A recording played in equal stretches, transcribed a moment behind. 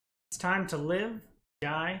It's time to live,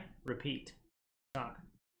 die, repeat. Talk.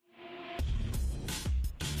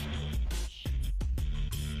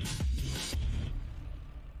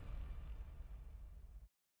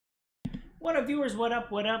 What up, viewers? What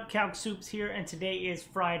up? What up? Calc Soups here, and today is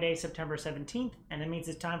Friday, September 17th, and that means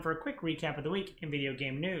it's time for a quick recap of the week in video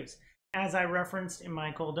game news. As I referenced in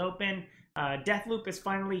my cold open, Deathloop is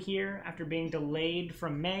finally here after being delayed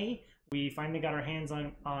from May. We finally got our hands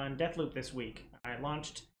on Deathloop this week. I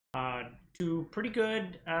launched to pretty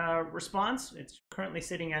good response. It's currently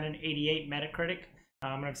sitting at an 88 Metacritic,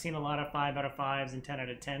 and I've seen a lot of 5 out of 5s and 10 out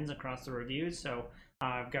of 10s across the reviews, so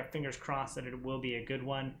I've got fingers crossed that it will be a good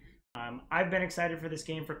one. I've been excited for this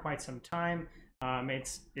game for quite some time.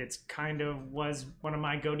 It's kind of was one of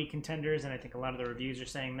my GOTY contenders, and I think a lot of the reviews are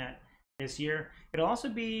saying that this year. It'll also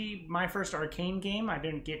be my first Arcane game. I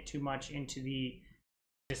didn't get too much into the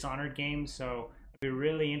Dishonored games, so it'll be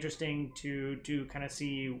really interesting to kind of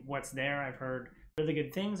see what's there. I've heard really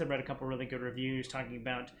good things. I've read a couple really good reviews talking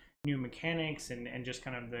about new mechanics and just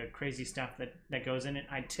kind of the crazy stuff that goes in it.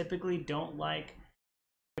 I typically don't like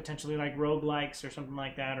potentially like roguelikes or something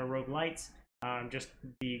like that, or roguelites. Just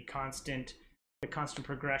the constant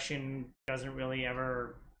progression doesn't really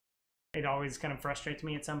ever, it always kind of frustrates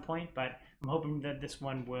me at some point, but I'm hoping that this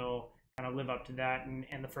one will kind of live up to that,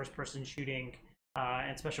 and the first person shooting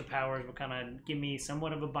and special powers will kind of give me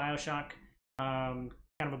somewhat of a Bioshock,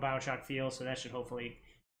 feel, so that should hopefully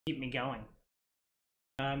keep me going.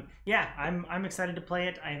 Yeah, I'm excited to play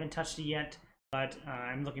it. I haven't touched it yet, but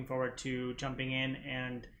I'm looking forward to jumping in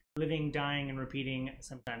and living, dying, and repeating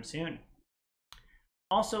sometime soon.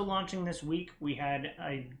 Also launching this week, we had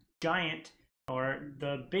a giant, or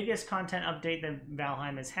the biggest content update that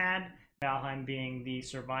Valheim has had. Valheim being the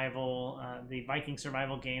survival, the Viking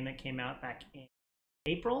survival game that came out back in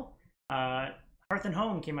April. Hearth and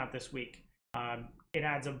Home came out this week. It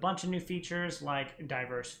adds a bunch of new features like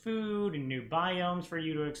diverse food and new biomes for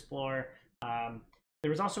you to explore. There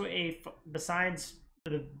was also besides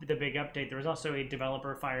the big update, there was also a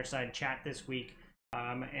developer fireside chat this week,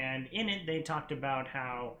 and in it they talked about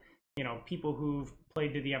how, you know, people who've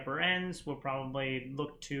played to the upper ends will probably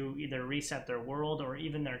look to either reset their world or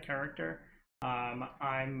even their character.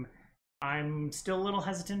 I'm still a little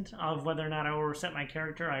hesitant of whether or not I will reset my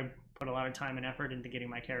character. I put a lot of time and effort into getting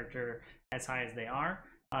my character as high as they are,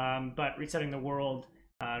 but resetting the world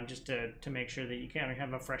just to make sure that you kind of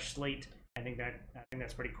have a fresh slate, I think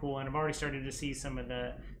that's pretty cool, and I've already started to see some of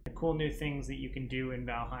the cool new things that you can do in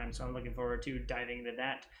Valheim, so I'm looking forward to diving into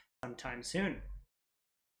that sometime soon.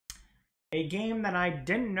 A game that I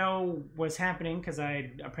didn't know was happening because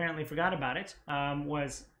I apparently forgot about it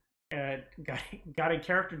was got a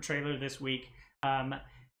character trailer this week.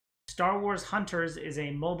 Star Wars Hunters is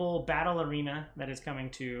a mobile battle arena that is coming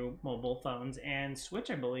to mobile phones and Switch,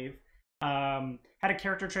 I believe. Had a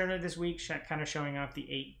character trailer this week, kind of showing off the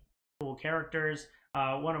 8 cool characters.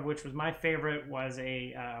 One of which was my favorite, was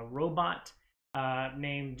a robot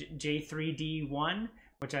named J3D1,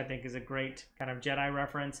 which I think is a great kind of Jedi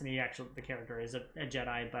reference, and the character is a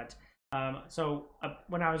Jedi. But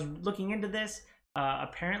when I was looking into this,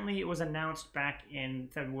 apparently it was announced back in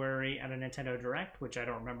February at a Nintendo Direct, which I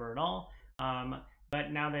don't remember at all.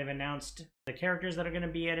 But now they've announced the characters that are going to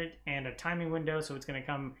be in it and a timing window, so it's going to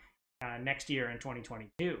come next year in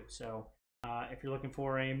 2022. So if you're looking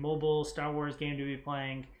for a mobile Star Wars game to be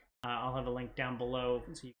playing, I'll have a link down below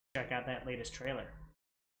so you can check out that latest trailer.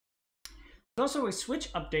 There's also a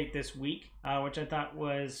Switch update this week, which I thought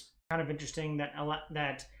was kind of interesting,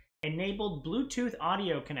 that enabled Bluetooth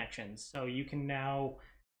audio connections. So you can now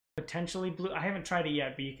potentially I haven't tried it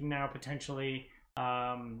yet, but you can now potentially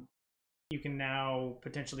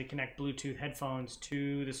connect Bluetooth headphones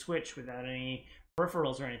to the Switch without any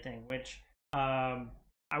peripherals or anything, which I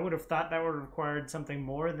would have thought that would have required something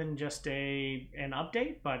more than just an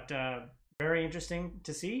update, but very interesting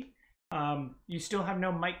to see. You still have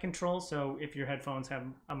no mic control, so if your headphones have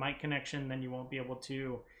a mic connection, then you won't be able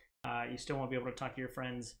to. You still won't be able to talk to your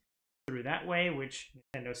friends through that way, which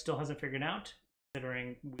Nintendo still hasn't figured out,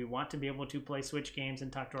 considering we want to be able to play Switch games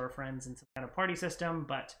and talk to our friends in some kind of party system,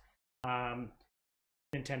 but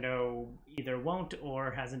Nintendo either won't or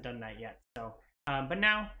hasn't done that yet. So, but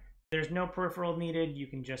now there's no peripheral needed. You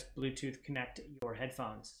can just Bluetooth connect your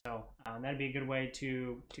headphones. So that'd be a good way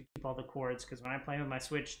to keep all the cords, because when I play with my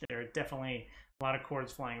Switch, there are definitely a lot of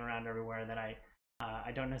cords flying around everywhere that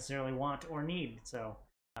I don't necessarily want or need. So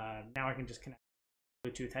now I can just connect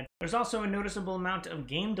Bluetooth headphones. There's also a noticeable amount of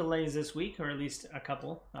game delays this week, or at least a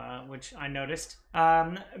couple, which I noticed.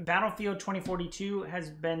 Battlefield 2042 has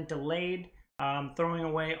been delayed, throwing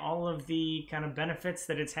away all of the kind of benefits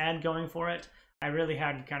that it's had going for it. I really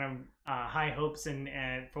had kind of high hopes and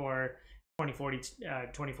for 2040,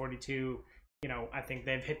 2042. You know, I think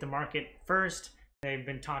they've hit the market first. They've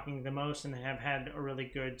been talking the most, and they have had a really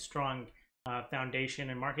good, strong foundation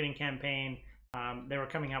and marketing campaign. They were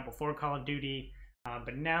coming out before Call of Duty,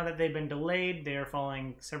 but now that they've been delayed, they are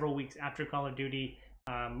falling several weeks after Call of Duty,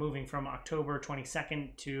 moving from October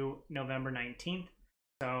 22nd to November 19th.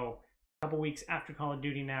 So a couple weeks after Call of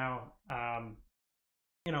Duty now.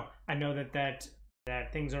 You know, I know that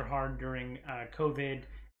things are hard during COVID,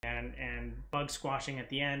 and bug squashing at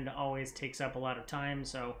the end always takes up a lot of time.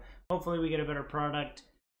 So hopefully we get a better product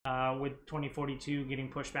with 2042 getting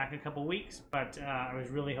pushed back a couple weeks. But I was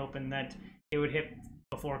really hoping that it would hit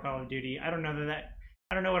before Call of Duty. I don't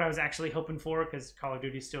know what I was actually hoping for, because Call of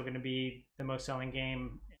Duty is still going to be the most selling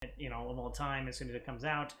game, you know, of all time as soon as it comes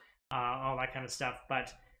out, all that kind of stuff.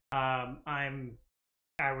 But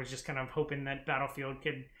I was just kind of hoping that Battlefield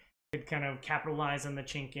could kind of capitalize on the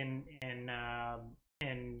chink in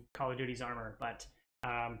Call of Duty's armor. But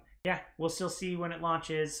yeah, we'll still see when it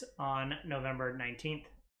launches on November 19th.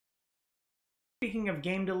 Speaking of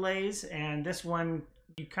game delays, and this one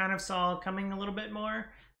you kind of saw coming a little bit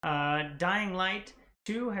more, Dying Light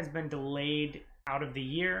 2 has been delayed out of the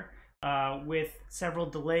year with several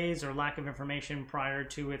delays or lack of information prior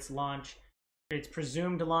to its launch. It's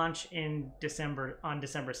presumed to launch in December, on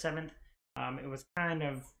December 7th. It was kind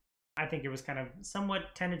of, I think it was kind of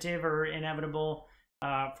somewhat tentative or inevitable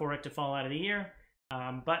for it to fall out of the year.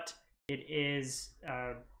 But it is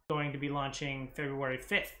going to be launching February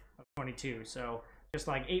 5th of 22. So just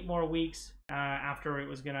like 8 more weeks after it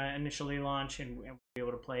was going to initially launch, and we'll be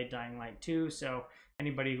able to play Dying Light 2. So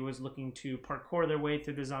anybody who was looking to parkour their way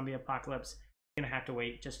through the zombie apocalypse is going to have to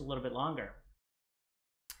wait just a little bit longer.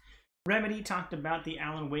 Remedy talked about the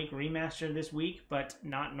Alan Wake remaster this week, but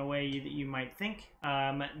not in a way that you might think.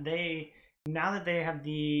 Now that they have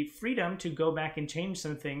the freedom to go back and change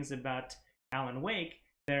some things about Alan Wake,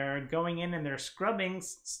 they're going in and they're scrubbing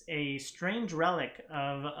a strange relic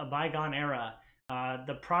of a bygone era,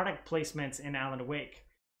 the product placements in Alan Wake.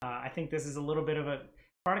 I think this is a little bit of a...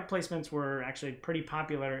 Product placements were actually pretty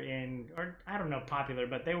popular in... or I don't know popular,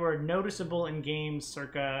 but they were noticeable in games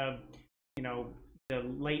circa, you know, the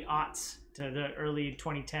late aughts to the early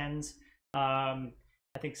 2010s.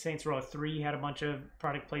 I think Saints Row 3 had a bunch of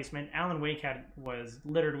product placement. Alan Wake was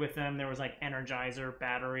littered with them. There was like Energizer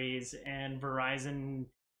batteries and Verizon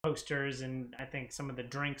posters, and I think some of the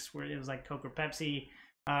drinks were, it was like Coke or Pepsi.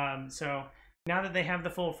 So now that they have the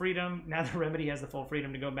full freedom, now that Remedy has the full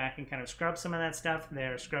freedom to go back and kind of scrub some of that stuff,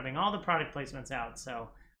 they're scrubbing all the product placements out. So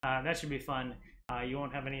that should be fun. You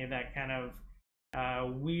won't have any of that kind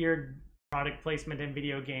of weird product placement and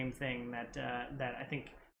video game thing that I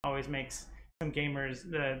think always makes some gamers,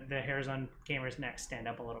 the hairs on gamers' necks stand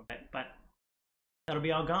up a little bit. But that'll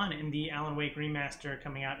be all gone in the Alan Wake remaster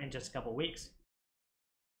coming out in just a couple weeks.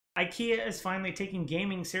 IKEA is finally taking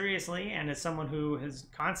gaming seriously, and as someone who is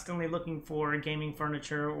constantly looking for gaming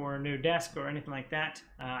furniture or a new desk or anything like that,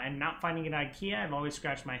 and not finding it at IKEA, I've always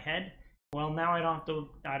scratched my head. Well, now I'd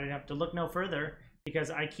have to look no further,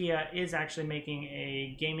 because IKEA is actually making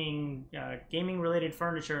a gaming related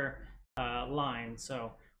furniture line.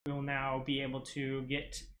 So we will now be able to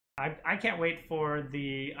get... I can't wait for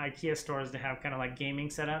the IKEA stores to have kind of like gaming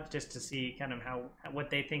setup, just to see kind of what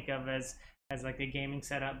they think of as like a gaming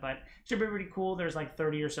setup. But it should be pretty cool. There's like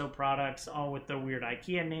 30 or so products, all with the weird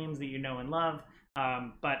IKEA names that you know and love.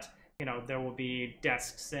 But you know, there will be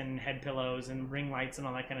desks and head pillows and ring lights and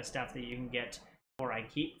all that kind of stuff that you can get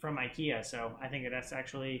from IKEA. So I think that's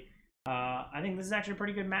actually, I think this is actually a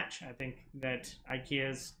pretty good match. I think that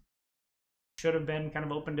IKEA's should have been kind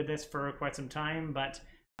of open to this for quite some time, but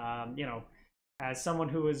you know, as someone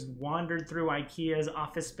who has wandered through IKEA's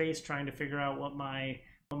office space trying to figure out what my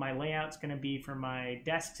layout's going to be for my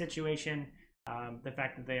desk situation, the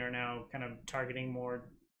fact that they are now kind of targeting more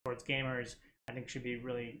towards gamers, I think should be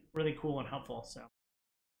really, really cool and helpful. So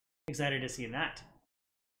excited to see that.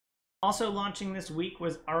 Also launching this week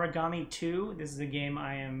was Origami 2. This is a game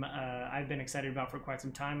I've been excited about for quite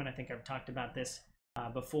some time, and I think I've talked about this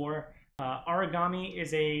before. Origami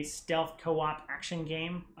is a stealth co-op action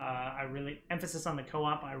game. Emphasis on the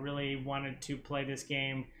co-op. I really wanted to play this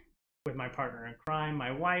game with my partner in crime,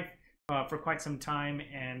 my wife, for quite some time,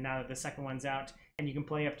 and now that the second one's out and you can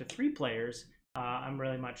play up to 3 players, I'm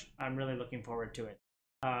really looking forward to it.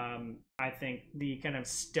 I think the kind of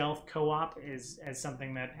stealth co-op is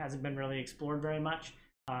something that hasn't been really explored very much,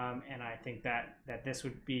 and I think that this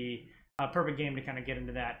would be a perfect game to kind of get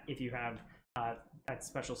into that if you have that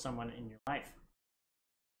special someone in your life.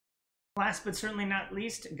 Last but certainly not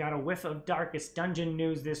least, got a whiff of Darkest Dungeon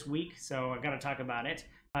news this week, so I gotta talk about it.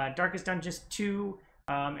 Darkest Dungeon 2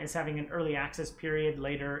 is having an early access period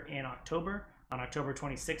later in October. On October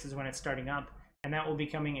 26th is when it's starting up, and that will be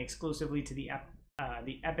coming exclusively to the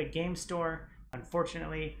Epic Game Store.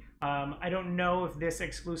 Unfortunately, I don't know if this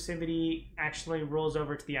exclusivity actually rolls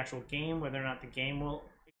over to the actual game, whether or not the game will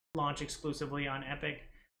launch exclusively on Epic,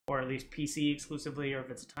 or at least PC exclusively, or if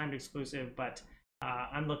it's a timed exclusive, but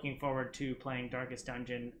I'm looking forward to playing Darkest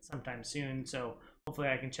Dungeon sometime soon, so hopefully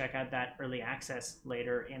I can check out that early access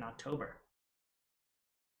later in October.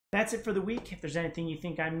 That's it for the week. If there's anything you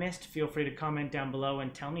think I missed, feel free to comment down below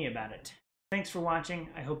and tell me about it. Thanks for watching.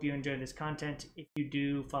 I hope you enjoyed this content. If you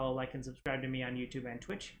do, follow, like, and subscribe to me on YouTube and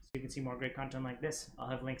Twitch so you can see more great content like this. I'll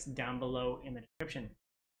have links down below in the description.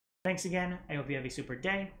 Thanks again. I hope you have a super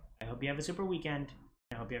day. I hope you have a super weekend.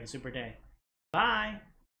 I hope you have a super day. Bye!